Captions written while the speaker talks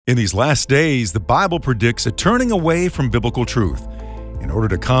In these last days, the Bible predicts a turning away from biblical truth. In order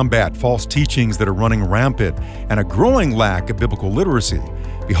to combat false teachings that are running rampant and a growing lack of biblical literacy,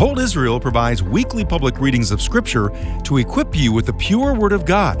 Behold Israel provides weekly public readings of Scripture to equip you with the pure Word of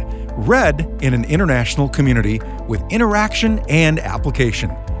God, read in an international community with interaction and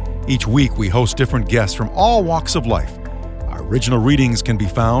application. Each week, we host different guests from all walks of life. Our original readings can be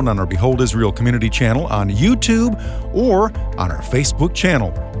found on our Behold Israel community channel on YouTube or on our Facebook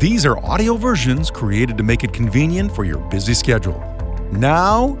channel. These are audio versions created to make it convenient for your busy schedule.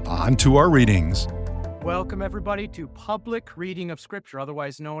 Now, on to our readings. Welcome, everybody, to Public Reading of Scripture,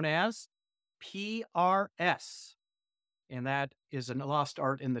 otherwise known as PRS. And that is a lost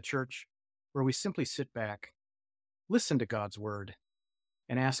art in the church where we simply sit back, listen to God's Word,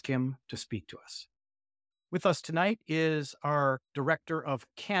 and ask Him to speak to us. With us tonight is our Director of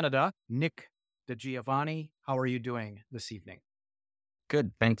Canada, Nick DeGiovanni. How are you doing this evening?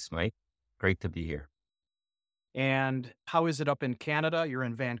 Good. Thanks, Mike. Great to be here. And how is it up in Canada? You're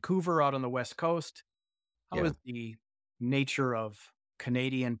in Vancouver, out on the West Coast. How is the nature of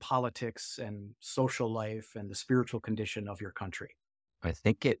Canadian politics and social life and the spiritual condition of your country? I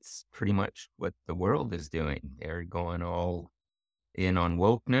think it's pretty much what the world is doing. They're going all in on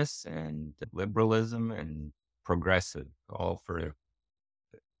wokeness and liberalism and progressive, all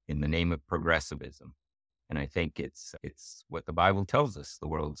in the name of progressivism. And I think it's what the Bible tells us the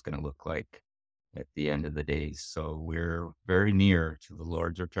world's going to look like at the end of the days. So we're very near to the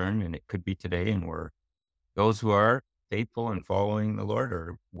Lord's return, and it could be today. And those who are faithful and following the Lord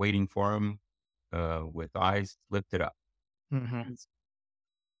are waiting for Him with eyes lifted up. Mm-hmm.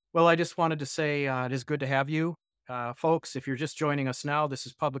 Well, I just wanted to say it is good to have you. Folks, if you're just joining us now, this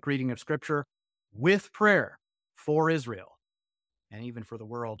is Public Reading of Scripture with prayer for Israel and even for the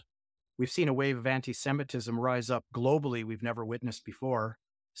world. We've seen a wave of anti-Semitism rise up globally we've never witnessed before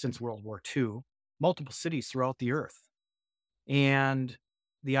since World War II, multiple cities throughout the earth. And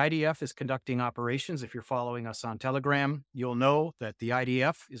the IDF is conducting operations. If you're following us on Telegram, you'll know that the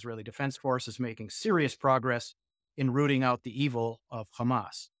IDF, Israeli Defense Force, is making serious progress in rooting out the evil of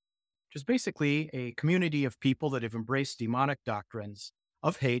Hamas, which is basically a community of people that have embraced demonic doctrines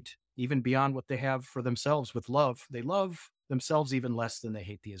of hate, even beyond what they have for themselves with love. They love themselves even less than they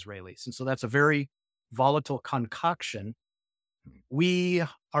hate the Israelis. And so that's a very volatile concoction. We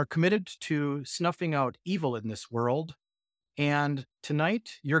are committed to snuffing out evil in this world. And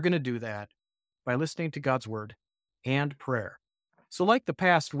tonight, you're going to do that by listening to God's Word and prayer. So like the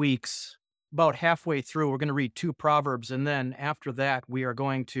past weeks, about halfway through, we're going to read 2 Proverbs. And then after that, we are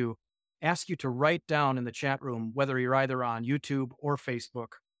going to ask you to write down in the chat room, whether you're either on YouTube or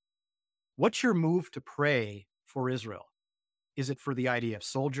Facebook, what's your move to pray for Israel? Is it for the IDF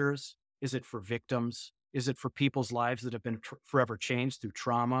soldiers? Is it for victims? Is it for people's lives that have been forever changed through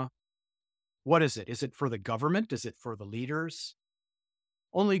trauma? What is it? Is it for the government? Is it for the leaders?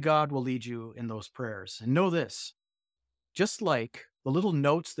 Only God will lead you in those prayers. And know this, just like the little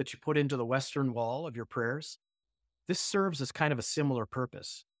notes that you put into the western wall of your prayers, this serves as kind of a similar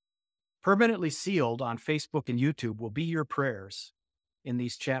purpose. Permanently sealed on Facebook and YouTube will be your prayers in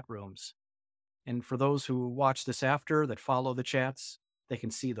these chat rooms. And for those who watch this after, that follow the chats, they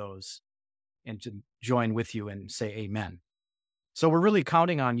can see those and to join with you and say amen. So we're really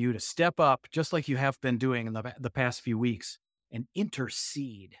counting on you to step up, just like you have been doing in the past few weeks, and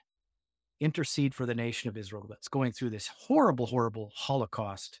intercede. Intercede for the nation of Israel that's going through this horrible, horrible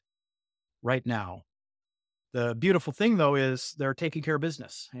Holocaust right now. The beautiful thing, though, is they're taking care of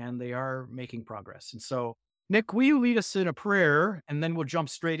business and they are making progress. And so, Nick, will you lead us in a prayer, and then we'll jump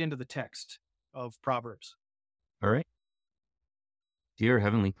straight into the text of Proverbs. All right. Dear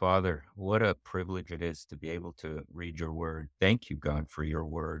Heavenly Father, what a privilege it is to be able to read your word. Thank you, God, for your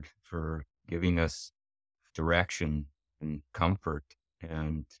word, for giving us direction and comfort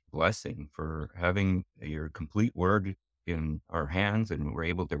and blessing, for having your complete word in our hands, and we're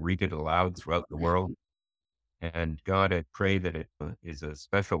able to read it aloud throughout the world. And God, I pray that it is a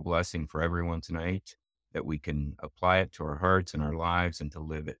special blessing for everyone tonight, that we can apply it to our hearts and our lives and to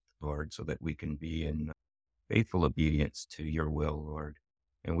live it, Lord, so that we can be in faithful obedience to your will, Lord.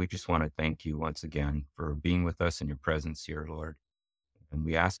 And we just want to thank you once again for being with us in your presence here, Lord. And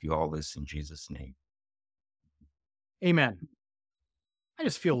we ask you all this in Jesus' name. Amen. I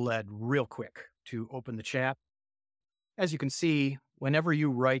just feel led real quick to open the chat. As you can see, whenever you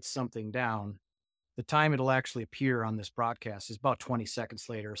write something down, the time it'll actually appear on this broadcast is about 20 seconds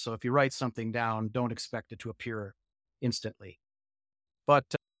later. So if you write something down, don't expect it to appear instantly.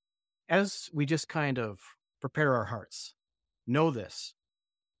 But as we just kind of prepare our hearts, know this,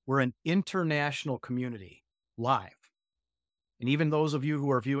 we're an international community live. And even those of you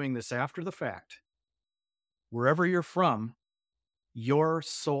who are viewing this after the fact, wherever you're from, your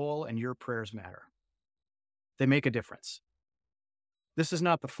soul and your prayers matter. They make a difference. This is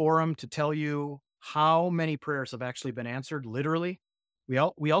not the forum to tell you how many prayers have actually been answered, literally. We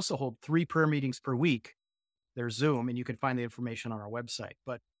also hold 3 prayer meetings per week. They're Zoom, and you can find the information on our website.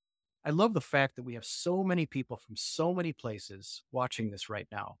 But I love the fact that we have so many people from so many places watching this right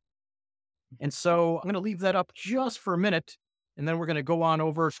now. And so I'm going to leave that up just for a minute, and then we're going to go on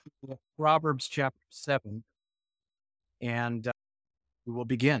over to Proverbs chapter 7, and we will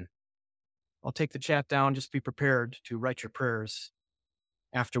begin. I'll take the chat down. Just be prepared to write your prayers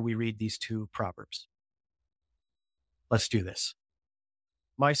after we read these 2 Proverbs. Let's do this.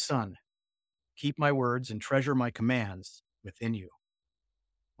 My son, keep my words and treasure my commands within you.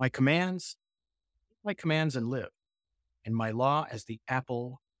 My commands and live, and my law as the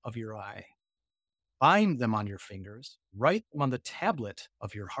apple of your eye. Bind them on your fingers, write them on the tablet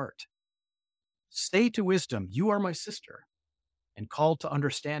of your heart. Say to wisdom, you are my sister, and call to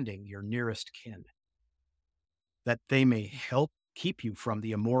understanding your nearest kin, that they may help keep you from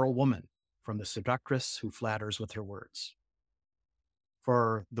the immoral woman, from the seductress who flatters with her words.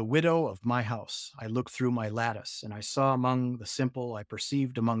 For the widow of my house, I looked through my lattice, and I saw among the simple, I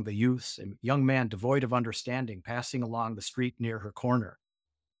perceived among the youths a young man devoid of understanding, passing along the street near her corner.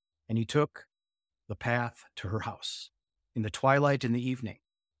 And he took the path to her house, in the twilight, in the evening,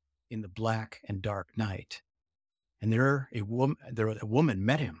 in the black and dark night. And there a woman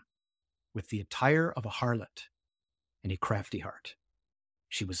met him with the attire of a harlot and a crafty heart.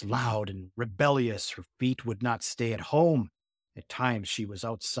 She was loud and rebellious. Her feet would not stay at home. At times she was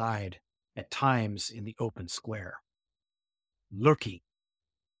outside, at times in the open square, lurking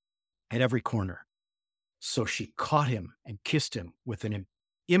at every corner. So she caught him and kissed him with an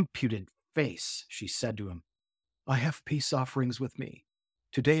impudent face. She said to him, I have peace offerings with me.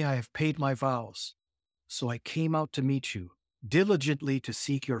 Today I have paid my vows. So I came out to meet you, diligently to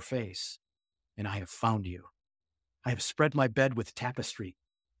seek your face, and I have found you. I have spread my bed with tapestry,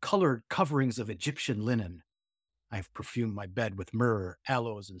 colored coverings of Egyptian linen. I have perfumed my bed with myrrh,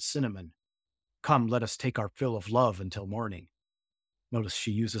 aloes, and cinnamon. Come, let us take our fill of love until morning. Notice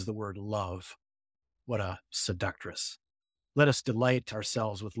she uses the word love. What a seductress. Let us delight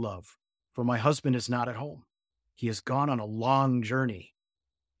ourselves with love, for my husband is not at home. He has gone on a long journey.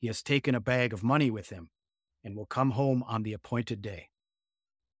 He has taken a bag of money with him and will come home on the appointed day.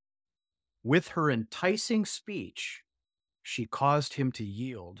 With her enticing speech, she caused him to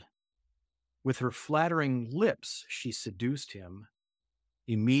yield. With her flattering lips, she seduced him.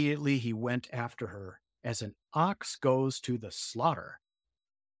 Immediately he went after her, as an ox goes to the slaughter,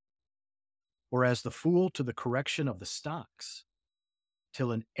 or as the fool to the correction of the stocks,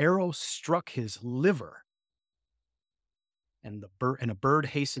 till an arrow struck his liver, and a bird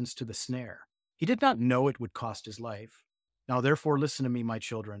hastens to the snare. He did not know it would cost his life. Now therefore listen to me, my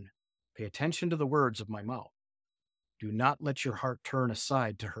children. Pay attention to the words of my mouth. Do not let your heart turn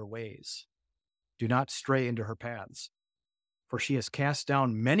aside to her ways. Do not stray into her paths, for she has cast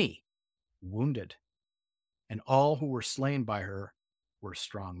down many wounded, and all who were slain by her were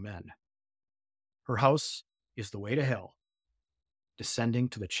strong men. Her house is the way to hell, descending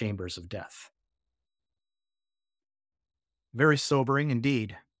to the chambers of death. Very sobering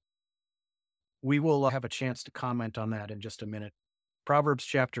indeed. We will have a chance to comment on that in just a minute. Proverbs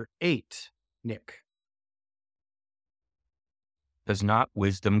chapter 8, Nick. Does not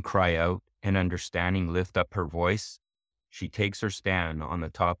wisdom cry out and understanding lift up her voice? She takes her stand on the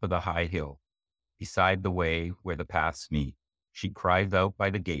top of the high hill, beside the way where the paths meet. She cries out by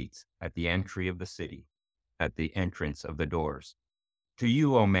the gates, at the entry of the city, at the entrance of the doors. To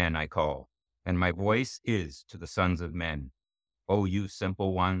you, O men, I call, and my voice is to the sons of men. O you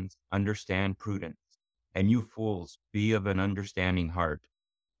simple ones, understand prudence, and you fools, be of an understanding heart.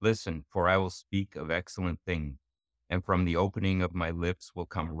 Listen, for I will speak of excellent things, and from the opening of my lips will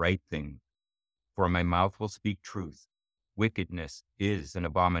come right things. For my mouth will speak truth. Wickedness is an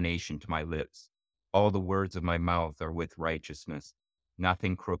abomination to my lips. All the words of my mouth are with righteousness.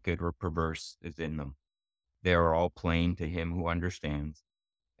 Nothing crooked or perverse is in them. They are all plain to him who understands,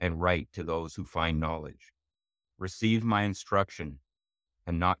 and right to those who find knowledge. Receive my instruction,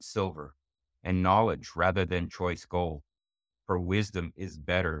 and not silver, and knowledge rather than choice gold. For wisdom is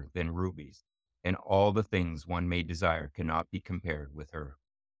better than rubies, and all the things one may desire cannot be compared with her.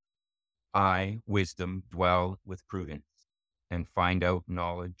 I, wisdom, dwell with prudence, and find out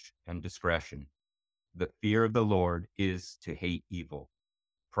knowledge and discretion. The fear of the Lord is to hate evil.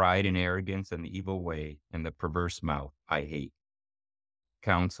 Pride and arrogance and the evil way and the perverse mouth I hate.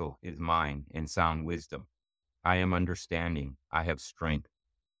 Counsel is mine and sound wisdom. I am understanding. I have strength.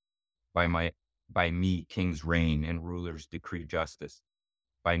 By me, kings reign and rulers decree justice.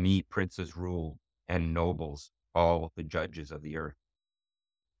 By me, princes rule and nobles, all the judges of the earth.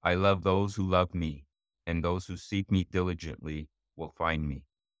 I love those who love me, and those who seek me diligently will find me.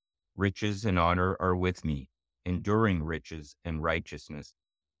 Riches and honor are with me, enduring riches and righteousness.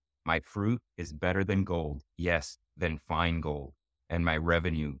 My fruit is better than gold, yes, than fine gold, and my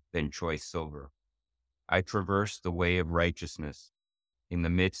revenue than choice silver. I traverse the way of righteousness in the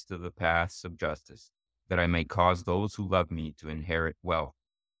midst of the paths of justice, that I may cause those who love me to inherit wealth,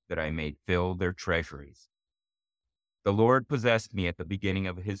 that I may fill their treasuries. The Lord possessed me at the beginning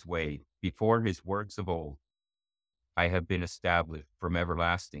of his way, before his works of old. I have been established from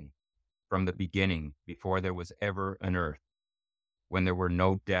everlasting, from the beginning, before there was ever an earth. When there were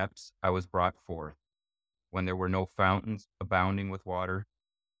no depths, I was brought forth. When there were no fountains abounding with water,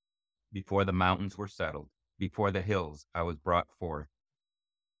 before the mountains were settled, before the hills, I was brought forth.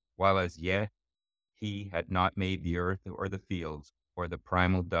 While as yet he had not made the earth or the fields or the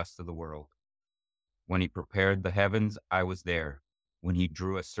primal dust of the world. When he prepared the heavens, I was there. When he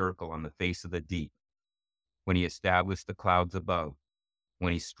drew a circle on the face of the deep. When he established the clouds above.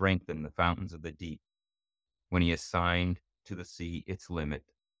 When he strengthened the fountains of the deep. When he assigned to the sea its limit,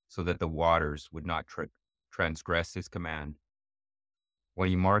 so that the waters would not transgress his command. When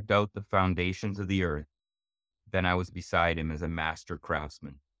he marked out the foundations of the earth, then I was beside him as a master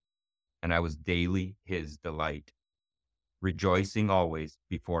craftsman, and I was daily his delight, rejoicing always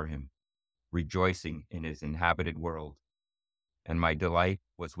before him, rejoicing in his inhabited world, and my delight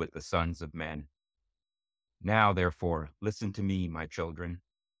was with the sons of men. Now, therefore, listen to me, my children,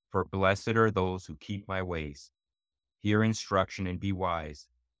 for blessed are those who keep my ways. Hear instruction and be wise,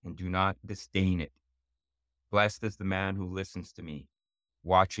 and do not disdain it. Blessed is the man who listens to me,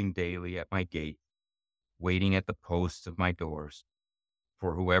 watching daily at my gate, waiting at the posts of my doors.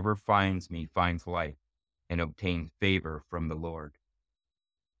 For whoever finds me finds life and obtains favor from the Lord.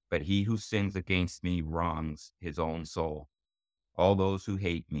 But he who sins against me wrongs his own soul. All those who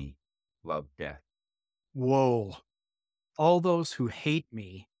hate me love death. Whoa. All those who hate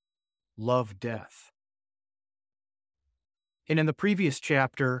me love death. And in the previous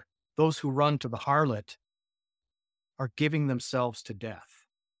chapter, those who run to the harlot are giving themselves to death.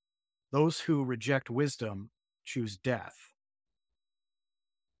 Those who reject wisdom choose death.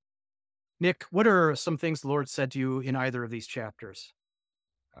 Nick, what are some things the Lord said to you in either of these chapters?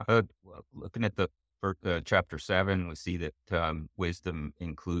 Well, looking at the chapter 7, we see that wisdom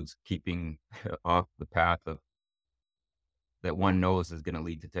includes keeping off the path of that one knows is going to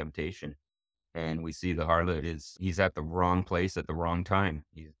lead to temptation. And we see the harlot he's at the wrong place at the wrong time.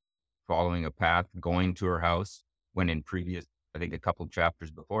 He's following a path, going to her house, when in previous, I think a couple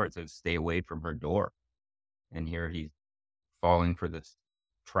chapters before, it says stay away from her door. And here he's falling for this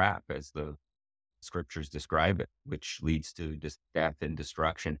trap, as the scriptures describe it, which leads to just death and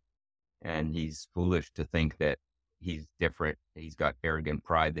destruction. And he's foolish to think that he's different. He's got arrogant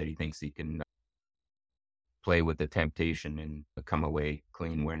pride that he thinks he can play with the temptation and come away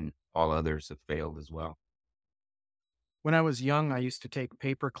clean when all others have failed as well. When I was young, I used to take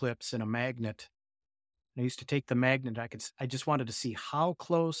paper clips and a magnet. I used to take the magnet. I just wanted to see how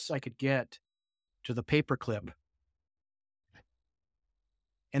close I could get to the paper clip.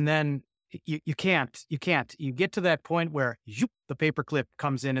 And then you can't. You get to that point where the paper clip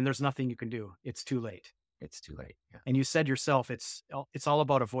comes in and there's nothing you can do. It's too late. It's too late. Yeah. And you said yourself, it's all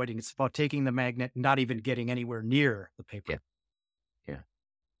about avoiding. It's about taking the magnet, not even getting anywhere near the paper. Yeah.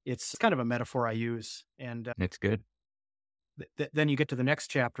 It's kind of a metaphor I use. And it's good. Then you get to the next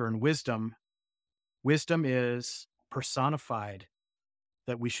chapter in wisdom. Wisdom is personified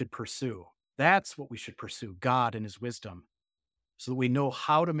that we should pursue. That's what we should pursue, God and his wisdom, so that we know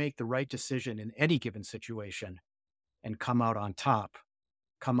how to make the right decision in any given situation and come out on top,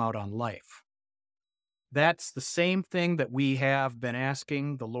 come out on life. That's the same thing that we have been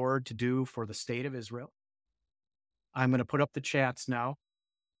asking the Lord to do for the state of Israel. I'm going to put up the chats now.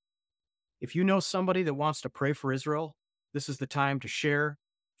 If you know somebody that wants to pray for Israel, this is the time to share.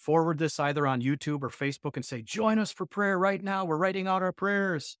 Forward this either on YouTube or Facebook and say, join us for prayer right now. We're writing out our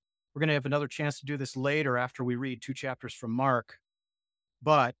prayers. We're going to have another chance to do this later after we read 2 chapters from Mark.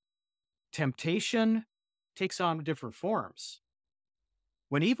 But temptation takes on different forms.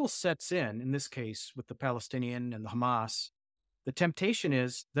 When evil sets in this case with the Palestinian and the Hamas, the temptation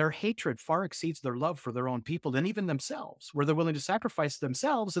is their hatred far exceeds their love for their own people and even themselves, where they're willing to sacrifice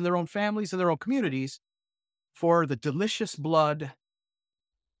themselves and their own families and their own communities for the delicious blood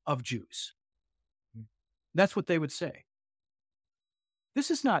of Jews. That's what they would say.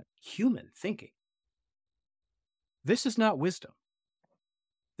 This is not human thinking. This is not wisdom.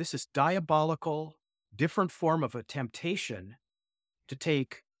 This is diabolical, different form of a temptation to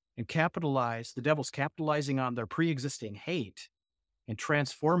take and capitalize. The devil's capitalizing on their pre-existing hate and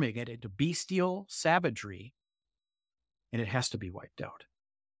transforming it into bestial savagery, and it has to be wiped out.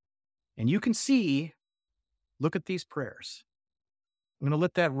 And you can see, look at these prayers. I'm going to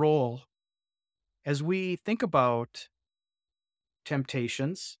let that roll as we think about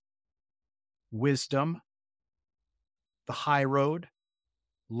temptations, wisdom, the high road,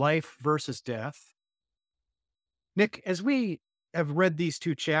 life versus death. Nick, as we have read these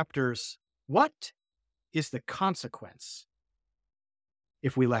two chapters, what is the consequence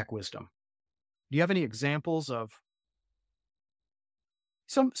if we lack wisdom? Do you have any examples of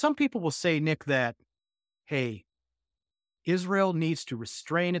some people will say, Nick, that, hey, Israel needs to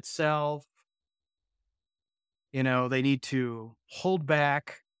restrain itself. They need to hold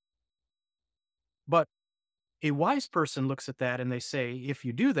back. But a wise person looks at that and they say, if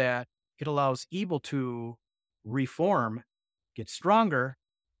you do that, it allows evil to reform, get stronger,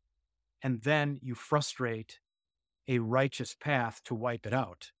 and then you frustrate a righteous path to wipe it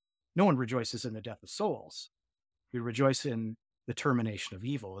out. No one rejoices in the death of souls. We rejoice in the termination of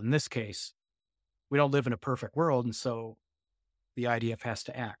evil. In this case, we don't live in a perfect world, and so the IDF has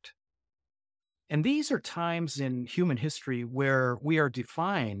to act. And these are times in human history where we are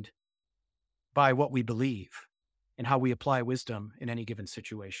defined by what we believe and how we apply wisdom in any given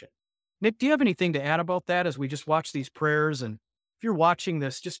situation. Nick, do you have anything to add about that as we just watch these prayers? And if you're watching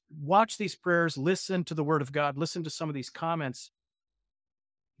this, just watch these prayers, listen to the word of God, listen to some of these comments.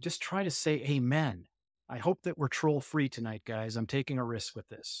 Just try to say amen. I hope that we're troll free tonight, guys. I'm taking a risk with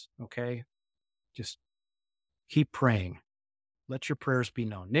this, okay? Just keep praying. Let your prayers be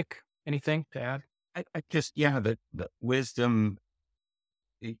known. Nick, anything to add? I just, the wisdom,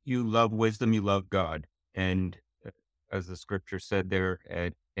 you love wisdom, you love God. And as the scripture said there,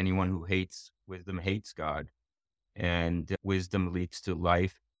 anyone who hates wisdom hates God. And wisdom leads to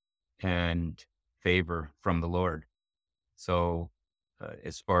life and favor from the Lord. So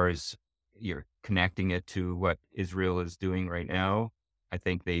as far as you're connecting it to what Israel is doing right now, I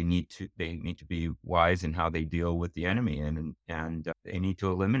think they need to be wise in how they deal with the enemy, and they need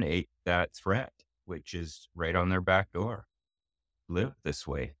to eliminate that threat, which is right on their back door. Live this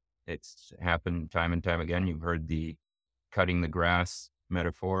way. It's happened time and time again. You've heard the cutting the grass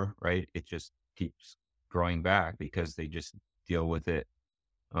metaphor, right? It just keeps growing back because they just deal with it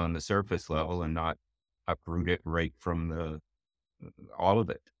on the surface level and not uproot it right from all of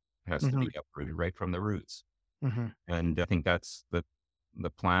it has to be uprooted right from the roots. And I think that's the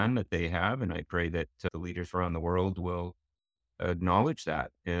plan that they have. And I pray that the leaders around the world will acknowledge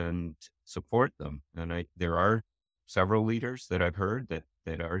that and support them. And there are several leaders that I've heard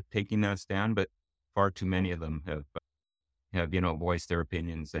that are taking that stand, but far too many of them have voiced their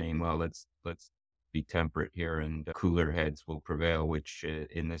opinion saying, well, let's be temperate here and cooler heads will prevail, which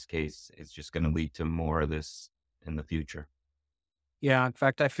in this case is just going to lead to more of this in the future. Yeah, in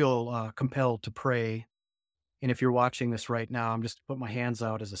fact, I feel compelled to pray. And if you're watching this right now, I'm just put my hands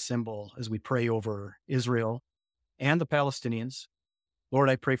out as a symbol as we pray over Israel and the Palestinians. Lord,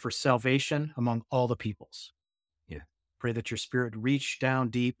 I pray for salvation among all the peoples. Yeah. Pray that your spirit reach down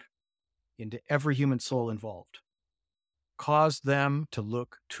deep into every human soul involved. Cause them to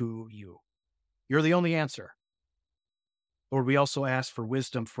look to you. You're the only answer. Lord, we also ask for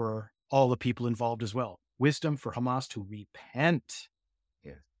wisdom for all the people involved as well. Wisdom for Hamas to repent,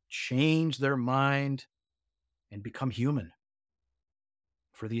 change their mind, and become human.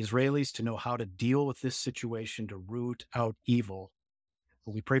 For the Israelis to know how to deal with this situation, to root out evil.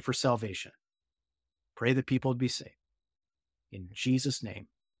 But we pray for salvation. Pray that people would be saved. In Jesus' name,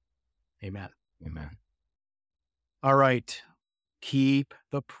 amen. Amen. All right. Keep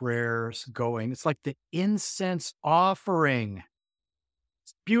the prayers going. It's like the incense offering.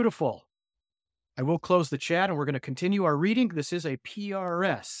 It's beautiful. I will close the chat and we're going to continue our reading. This is a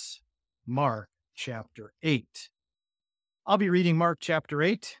PRS, Mark chapter 8. I'll be reading Mark chapter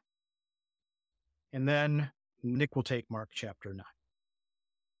 8, and then Nick will take Mark chapter 9.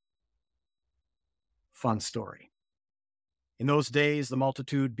 Fun story. In those days, the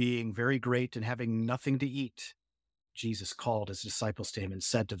multitude being very great and having nothing to eat, Jesus called his disciples to him and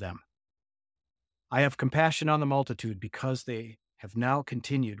said to them, I have compassion on the multitude because they have now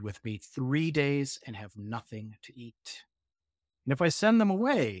continued with me 3 days and have nothing to eat. And if I send them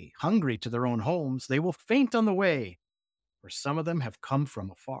away hungry to their own homes, they will faint on the way, for some of them have come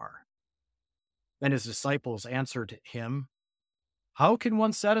from afar. Then his disciples answered him, How can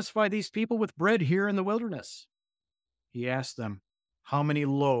one satisfy these people with bread here in the wilderness? He asked them, How many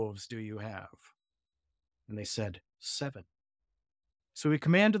loaves do you have? And they said, 7. So he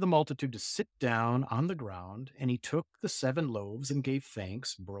commanded the multitude to sit down on the ground, and he took the 7 loaves and gave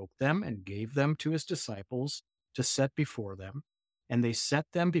thanks, broke them, and gave them to his disciples to set before them, and they set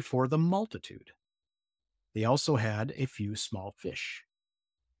them before the multitude. They also had a few small fish.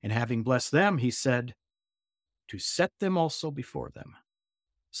 And having blessed them, he said, to set them also before them.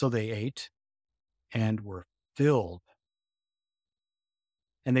 So they ate and were filled.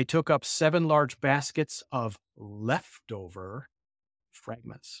 And they took up 7 large baskets of leftover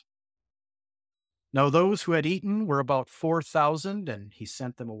fragments. Now those who had eaten were about 4,000, and he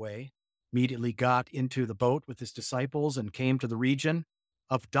sent them away, immediately got into the boat with his disciples, and came to the region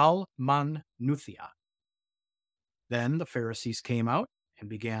of Dalmanuthia. Then the Pharisees came out and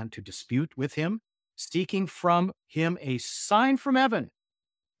began to dispute with him, seeking from him a sign from heaven,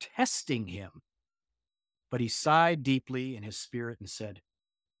 testing him. But he sighed deeply in his spirit and said,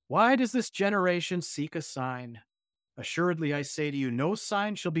 why does this generation seek a sign? Assuredly, I say to you, no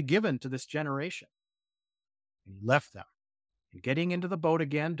sign shall be given to this generation. And he left them, and getting into the boat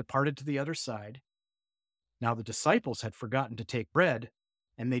again, departed to the other side. Now the disciples had forgotten to take bread,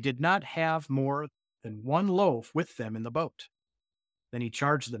 and they did not have more than 1 loaf with them in the boat. Then he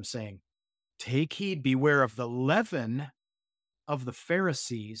charged them, saying, take heed, beware of the leaven of the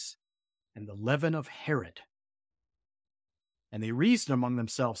Pharisees and the leaven of Herod. And they reasoned among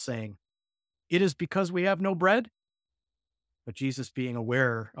themselves, saying, it is because we have no bread. But Jesus, being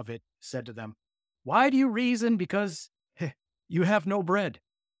aware of it, said to them, why do you reason because you have no bread?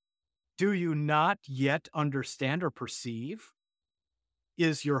 Do you not yet understand or perceive?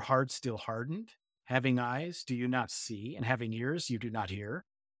 Is your heart still hardened? Having eyes, do you not see? And having ears, you do not hear?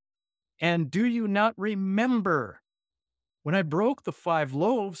 And do you not remember when I broke the 5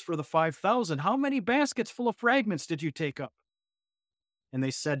 loaves for the 5,000, how many baskets full of fragments did you take up? And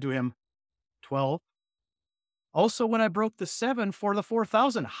they said to him, 12. Also, when I broke the 7 for the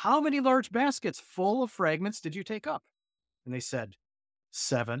 4,000, how many large baskets full of fragments did you take up? And they said,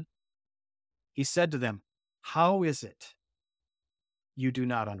 7. He said to them, how is it you do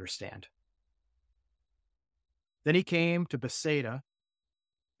not understand? Then he came to Bethsaida,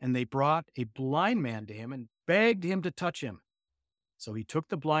 and they brought a blind man to him and begged him to touch him. So he took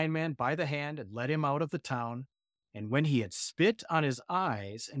the blind man by the hand and led him out of the town. And when he had spit on his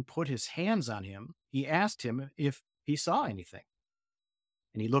eyes and put his hands on him, he asked him if he saw anything.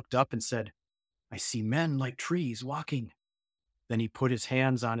 And he looked up and said, I see men like trees walking. Then he put his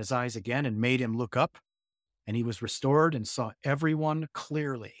hands on his eyes again and made him look up, and he was restored and saw everyone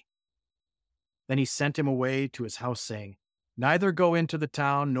clearly. Then he sent him away to his house, saying, neither go into the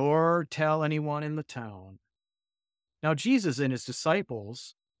town nor tell anyone in the town. Now Jesus and his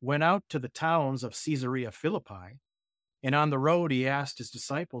disciples went out to the towns of Caesarea Philippi, and on the road he asked his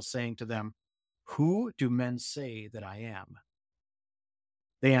disciples, saying to them, who do men say that I am?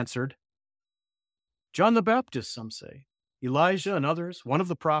 They answered, John the Baptist, some say, Elijah, and others, one of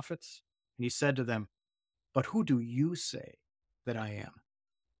the prophets. And he said to them, but who do you say that I am?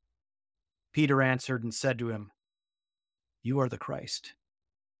 Peter answered and said to him, you are the Christ.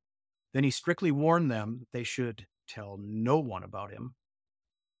 Then he strictly warned them that they should tell no one about him.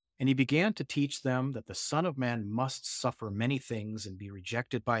 And he began to teach them that the Son of Man must suffer many things and be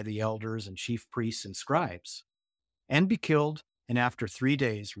rejected by the elders and chief priests and scribes, and be killed, and after 3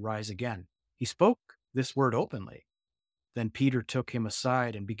 days rise again. He spoke this word openly. Then Peter took him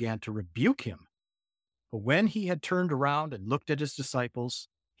aside and began to rebuke him. But when he had turned around and looked at his disciples,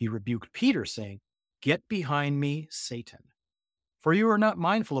 he rebuked Peter, saying, get behind me, Satan, for you are not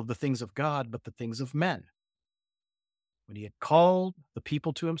mindful of the things of God, but the things of men. When he had called the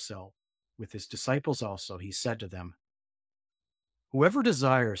people to himself, with his disciples also, he said to them, whoever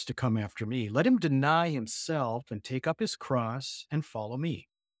desires to come after me, let him deny himself and take up his cross and follow me.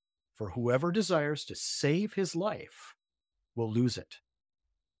 For whoever desires to save his life will lose it.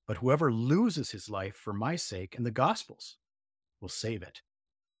 But whoever loses his life for my sake and the gospel's will save it.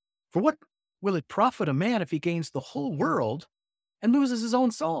 For what will it profit a man if he gains the whole world and loses his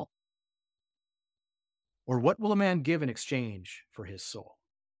own soul? Or what will a man give in exchange for his soul?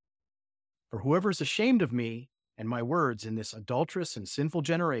 For whoever is ashamed of me and my words in this adulterous and sinful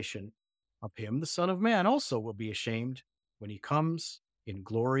generation, of him the Son of Man also will be ashamed when he comes in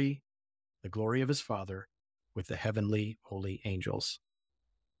glory, the glory of his Father, with the heavenly holy angels.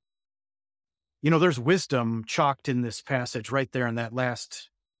 You know, there's wisdom chalked in this passage right there in that last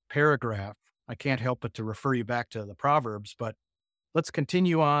paragraph. I can't help but to refer you back to the Proverbs, but let's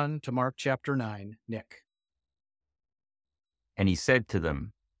continue on to Mark chapter 9. Nick. And he said to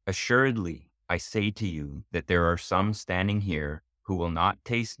them, assuredly, I say to you that there are some standing here who will not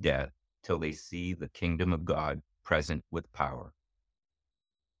taste death till they see the kingdom of God present with power.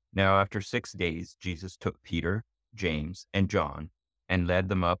 Now, after 6 days, Jesus took Peter, James, and John and led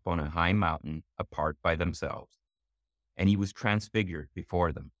them up on a high mountain apart by themselves. And he was transfigured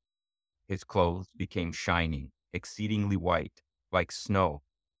before them. His clothes became shining, exceedingly white, like snow,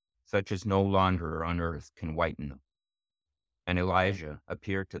 such as no launderer on earth can whiten them. And Elijah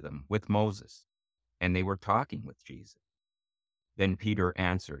appeared to them with Moses, and they were talking with Jesus. Then Peter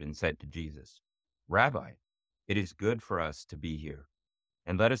answered and said to Jesus, Rabbi, it is good for us to be here,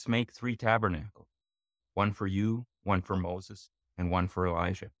 and let us make 3 tabernacles, one for you, one for Moses, and one for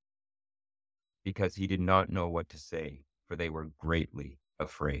Elijah. Because he did not know what to say, for they were greatly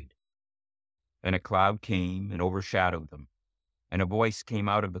afraid. And a cloud came and overshadowed them, and a voice came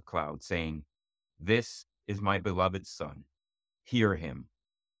out of the cloud saying, This is my beloved Son, hear him.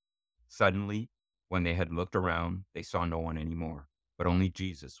 Suddenly, when they had looked around, they saw no one any more, but only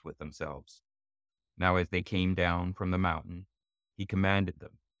Jesus with themselves. Now as they came down from the mountain, he commanded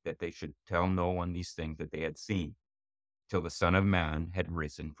them that they should tell no one these things that they had seen, till the Son of Man had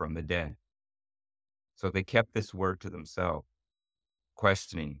risen from the dead. So they kept this word to themselves,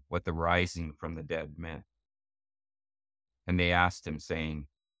 questioning what the rising from the dead meant. And they asked him, saying,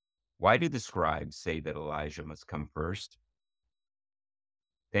 Why do the scribes say that Elijah must come first?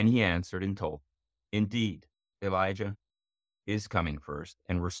 Then he answered and told, Indeed, Elijah is coming first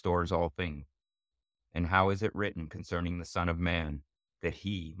and restores all things. And how is it written concerning the Son of Man, that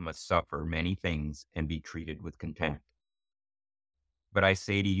he must suffer many things and be treated with contempt? But I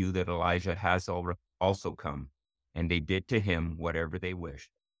say to you that Elijah has also come, and they did to him whatever they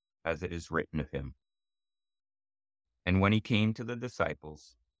wished, as it is written of him. And when he came to the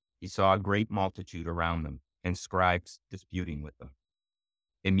disciples, he saw a great multitude around them, and scribes disputing with them.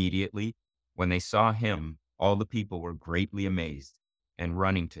 Immediately, when they saw him, all the people were greatly amazed, and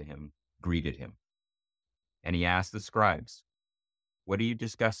running to him, greeted him. And he asked the scribes, What are you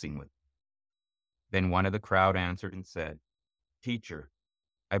discussing with? Then one of the crowd answered and said, Teacher,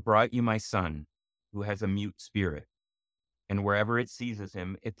 I brought you my son, who has a mute spirit. And wherever it seizes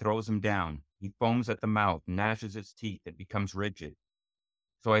him, it throws him down. He foams at the mouth, gnashes his teeth, and becomes rigid.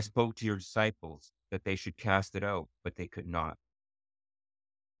 So I spoke to your disciples that they should cast it out, but they could not.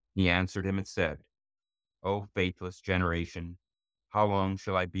 He answered him and said, O faithless generation, how long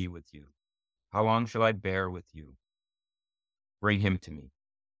shall I be with you? How long shall I bear with you? Bring him to me.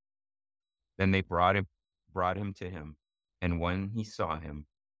 Then they brought him to him, and when he saw him,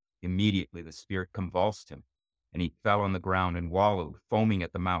 immediately the spirit convulsed him, and he fell on the ground and wallowed, foaming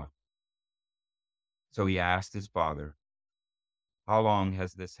at the mouth. So he asked his father, How long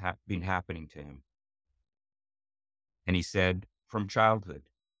has this been happening to him? And he said, From childhood,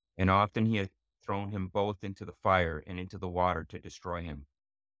 and often he had thrown him both into the fire and into the water to destroy him.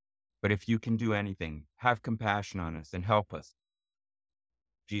 But if you can do anything, have compassion on us and help us.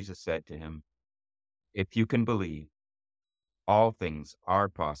 Jesus said to him, If you can believe, all things are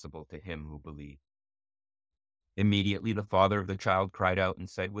possible to him who believes. Immediately the father of the child cried out and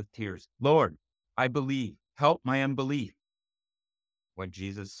said with tears, Lord, I believe, help my unbelief. When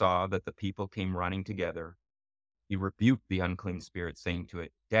Jesus saw that the people came running together, he rebuked the unclean spirit, saying to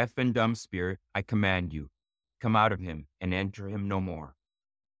it, Deaf and dumb spirit, I command you, come out of him and enter him no more.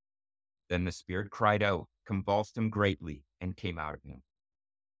 Then the spirit cried out, convulsed him greatly, and came out of him.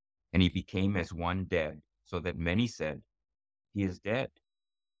 And he became as one dead, so that many said, He is dead.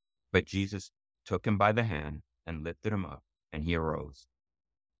 But Jesus took him by the hand and lifted him up, and he arose.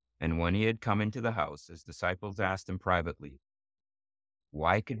 And when he had come into the house, his disciples asked him privately,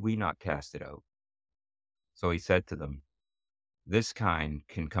 Why could we not cast it out? So he said to them, This kind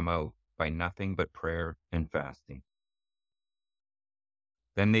can come out by nothing but prayer and fasting.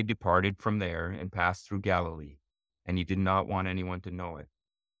 Then they departed from there and passed through Galilee, and he did not want anyone to know it.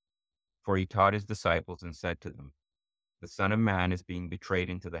 For he taught his disciples and said to them, The Son of Man is being betrayed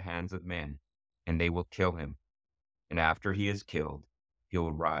into the hands of men, and they will kill him. And after he is killed, he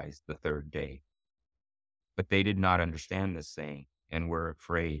will rise the 3rd day. But they did not understand this saying, and were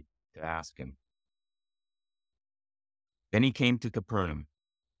afraid to ask him. Then he came to Capernaum,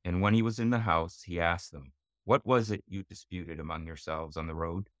 and when he was in the house, he asked them, What was it you disputed among yourselves on the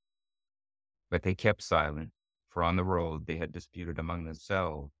road? But they kept silent, for on the road they had disputed among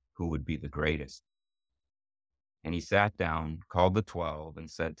themselves who would be the greatest. And he sat down, called the 12, and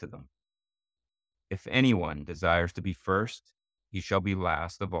said to them, If anyone desires to be first, he shall be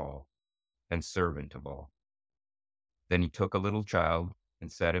last of all, and servant of all. Then he took a little child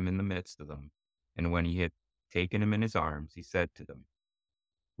and set him in the midst of them. And when he had taken him in his arms, he said to them,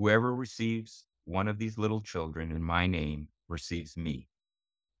 Whoever receives one of these little children in my name receives me,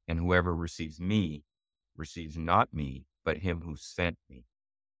 and whoever receives me receives not me, but him who sent me.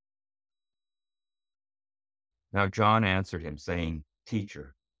 Now John answered him, saying,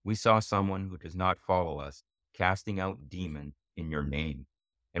 Teacher, we saw someone who does not follow us, casting out demons in your name,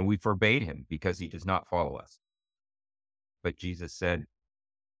 and we forbade him because he does not follow us. But Jesus said,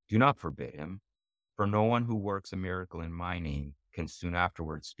 Do not forbid him, for no one who works a miracle in my name can soon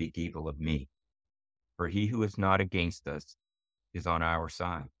afterwards speak evil of me. For he who is not against us is on our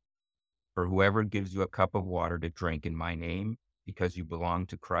side. For whoever gives you a cup of water to drink in my name, because you belong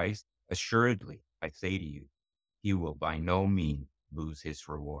to Christ, assuredly, I say to you, he will by no means lose his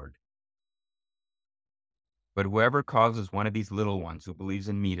reward. But whoever causes one of these little ones who believes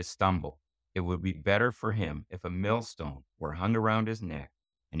in me to stumble, it would be better for him if a millstone were hung around his neck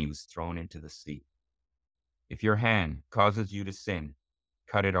and he was thrown into the sea. If your hand causes you to sin,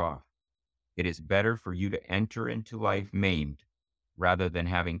 cut it off. It is better for you to enter into life maimed, rather than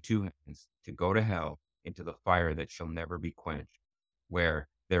having two hands to go to hell, into the fire that shall never be quenched, where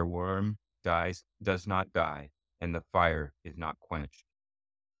their worm does not die, and the fire is not quenched.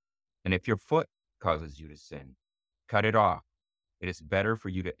 And if your foot causes you to sin, cut it off. It is better for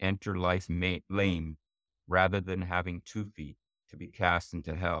you to enter life lame, rather than having 2 feet to be cast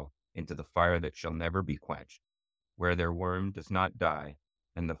into hell, into the fire that shall never be quenched, where their worm does not die,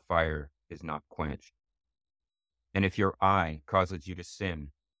 and the fire is not quenched. And if your eye causes you to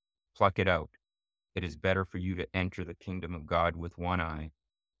sin, pluck it out. It is better for you to enter the kingdom of God with one eye,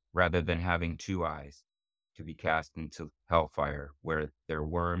 rather than having 2 eyes, to be cast into hellfire, where their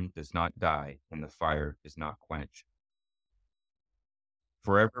worm does not die, and the fire is not quenched.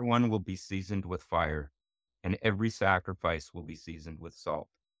 For everyone will be seasoned with fire, and every sacrifice will be seasoned with salt.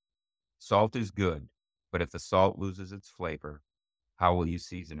 Salt is good, but if the salt loses its flavor, how will you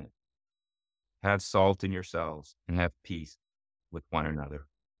season it? Have salt in yourselves, and have peace with one another.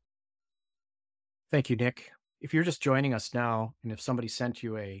 Thank you, Nick. If you're just joining us now, and if somebody sent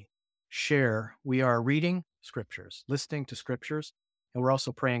you a share, we are reading scriptures, listening to scriptures, and we're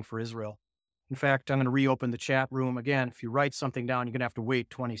also praying for Israel. In fact, I'm going to reopen the chat room again. If you write something down, you're going to have to wait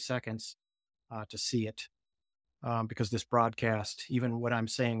 20 seconds to see it, because this broadcast, even what I'm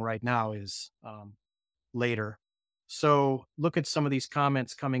saying right now, is later. So look at some of these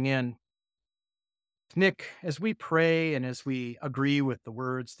comments coming in. Nick, as we pray and as we agree with the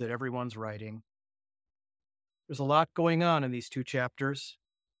words that everyone's writing, there's a lot going on in these 2 chapters.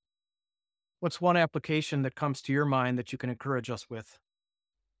 What's one application that comes to your mind that you can encourage us with?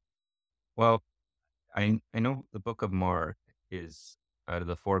 Well, I know the book of Mark is, out of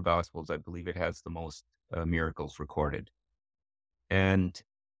the 4 Gospels, I believe it has the most miracles recorded. And,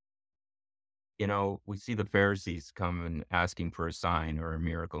 we see the Pharisees come and asking for a sign or a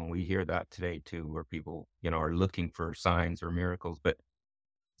miracle. And we hear that today too, where people, are looking for signs or miracles. But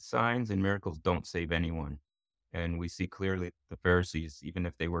signs and miracles don't save anyone. And we see clearly the Pharisees, even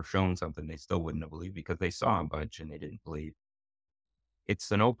if they were shown something, they still wouldn't have believed because they saw a bunch and they didn't believe. It's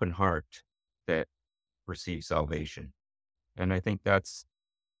an open heart that receives salvation. And I think that's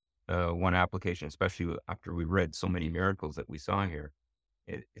one application, especially after we read so many miracles that we saw here.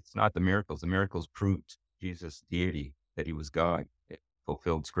 It's not the miracles. The miracles proved Jesus' deity, that he was God. It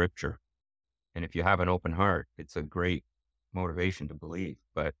fulfilled scripture. And if you have an open heart, it's a great motivation to believe.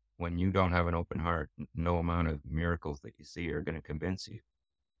 But when you don't have an open heart, no amount of miracles that you see are going to convince you.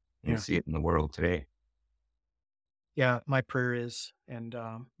 And Yeah. we see it in the world today. Yeah, my prayer is, and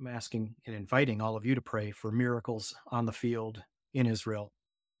I'm asking and inviting all of you to pray for miracles on the field in Israel,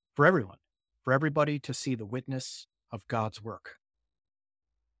 for everyone, for everybody to see the witness of God's work.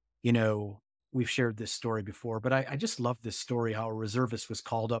 We've shared this story before, but I just love this story, how a reservist was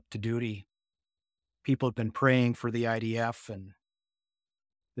called up to duty. People have been praying for the IDF, and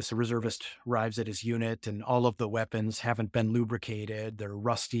this reservist arrives at his unit, and all of the weapons haven't been lubricated. They're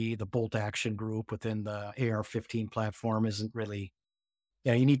rusty. The bolt action group within the AR-15 platform isn't really,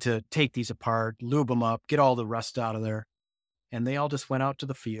 you need to take these apart, lube them up, get all the rust out of there. And they all just went out to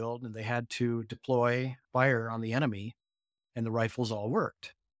the field, and they had to deploy fire on the enemy, and the rifles all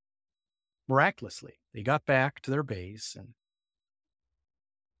worked. Miraculously, they got back to their base, and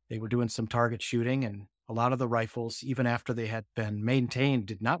they were doing some target shooting, and a lot of the rifles, even after they had been maintained,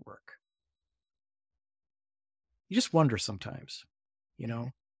 did not work. You just wonder sometimes,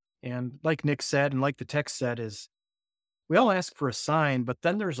 And like Nick said, and like the text said, is we all ask for a sign, but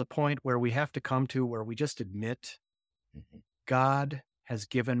then there's a point where we have to come to where we just admit, God has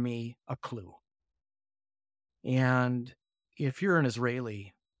given me a clue. And if you're an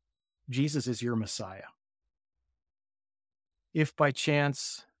Israeli, Jesus is your Messiah. If by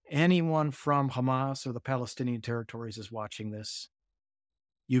chance anyone from Hamas or the Palestinian territories is watching this,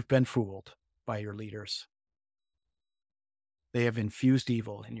 you've been fooled. by your leaders. They have infused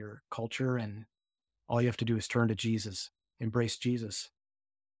evil in your culture, and all you have to do is turn to Jesus, embrace Jesus.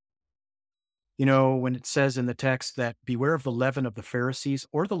 You know, when it says in the text that beware of the leaven of the Pharisees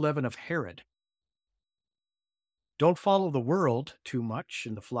or the leaven of Herod, don't follow the world too much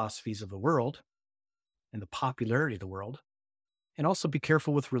in the philosophies of the world and the popularity of the world. And also be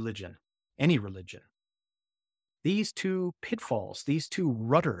careful with religion, any religion. These two pitfalls, these two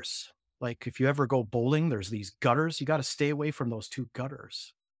rudders, like if you ever go bowling, there's these gutters. You got to stay away from those two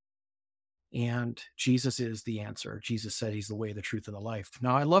gutters. And Jesus is the answer. Jesus said he's the way, the truth, and the life.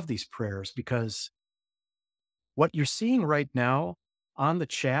 Now, I love these prayers because what you're seeing right now on the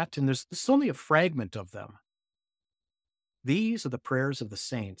chat, and this is only a fragment of them, these are the prayers of the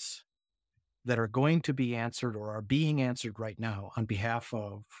saints that are going to be answered or are being answered right now on behalf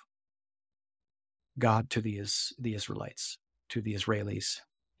of God to the Israelites, to the Israelis,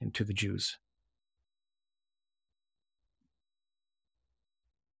 and to the Jews.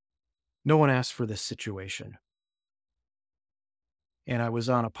 No one asked for this situation. And I was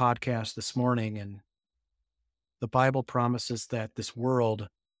on a podcast this morning, and the Bible promises that this world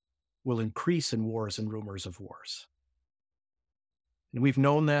will increase in wars and rumors of wars. And we've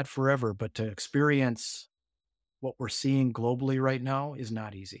known that forever, but to experience what we're seeing globally right now is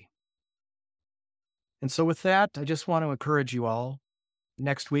not easy. And so with that, I just want to encourage you all.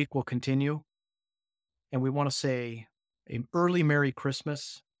 Next week, we'll continue. And we want to say an early Merry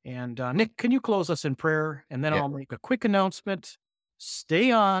Christmas. And Nick, can you close us in prayer? And then Yeah. I'll make a quick announcement.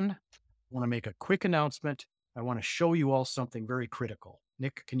 Stay on. I want to make a quick announcement. I want to show you all something very critical.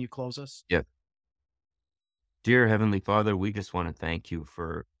 Nick, can you close us? Yeah. Dear Heavenly Father, we just want to thank you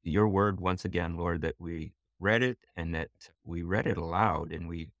for your word once again, Lord, that we read it and that we read it aloud, and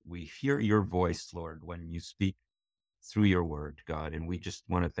we hear your voice, Lord, when you speak through your word, God. And we just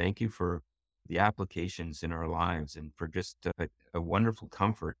want to thank you for the applications in our lives and for just a wonderful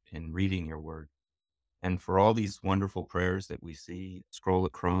comfort in reading your word. And for all these wonderful prayers that we see scroll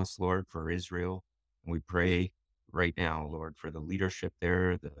across, Lord, for Israel. And we pray right now, Lord, for the leadership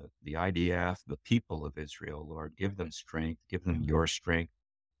there, the IDF, the people of Israel, Lord. Give them strength, give them your strength.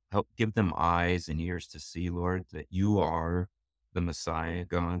 Help give them eyes and ears to see, Lord, that you are the Messiah,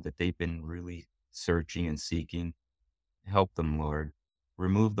 God, that they've been really searching and seeking. Help them, Lord.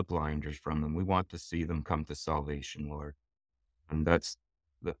 Remove the blinders from them. We want to see them come to salvation, Lord. And that's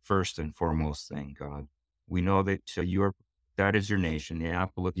the first and foremost thing, God. We know that that is your nation, the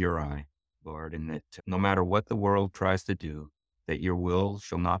apple of your eye, Lord, and that no matter what the world tries to do, that your will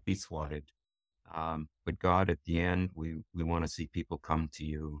shall not be thwarted. But God, at the end, we want to see people come to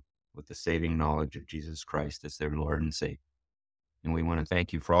you with the saving knowledge of Jesus Christ as their Lord and Savior. And we want to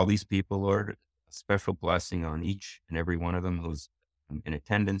thank you for all these people, Lord. A special blessing on each and every one of them who's in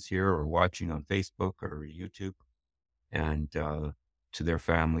attendance here or watching on Facebook or YouTube, and to their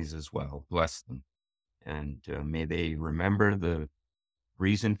families as well. Bless them. And may they remember the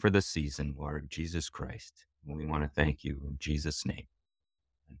reason for the season, Lord, Jesus Christ. And we want to thank you in Jesus' name.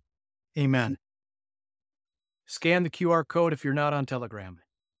 Amen. Scan the QR code if you're not on Telegram.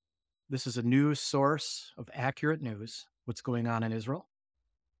 This is a news source of accurate news, what's going on in Israel.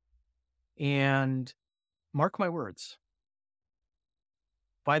 And mark my words,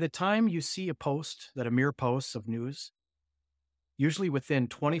 by the time you see a post that a mere post of news, usually within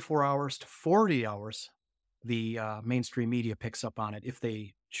 24 hours to 40 hours, the mainstream media picks up on it if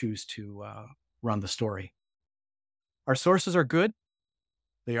they choose to run the story. Our sources are good.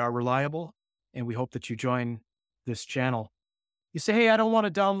 They are reliable. And we hope that you join this channel. You say, hey, I don't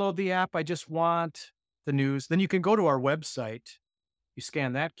want to download the app. I just want the news. Then you can go to our website. You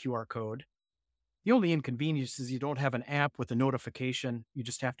scan that QR code. The only inconvenience is you don't have an app with a notification. You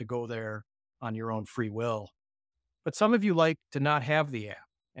just have to go there on your own free will. But some of you like to not have the app,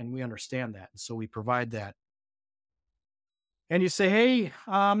 and we understand that. So we provide that. And you say, hey,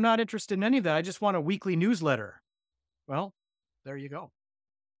 I'm not interested in any of that. I just want a weekly newsletter. Well, there you go.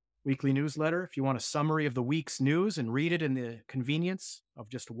 Weekly newsletter. If you want a summary of the week's news and read it in the convenience of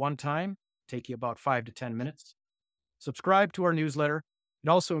just one time, take you about 5 to 10 minutes. Subscribe to our newsletter. It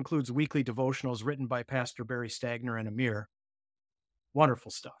also includes weekly devotionals written by Pastor Barry Stagner and Amir.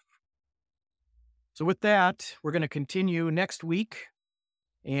 Wonderful stuff. So with that, we're going to continue next week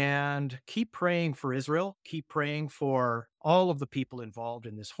and keep praying for Israel. Keep praying for all of the people involved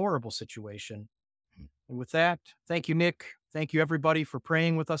in this horrible situation. And with that, thank you, Nick. Thank you, everybody, for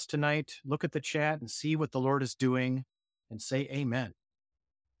praying with us tonight. Look at the chat and see what the Lord is doing and say amen.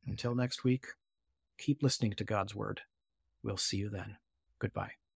 Until next week, keep listening to God's word. We'll see you then. Goodbye.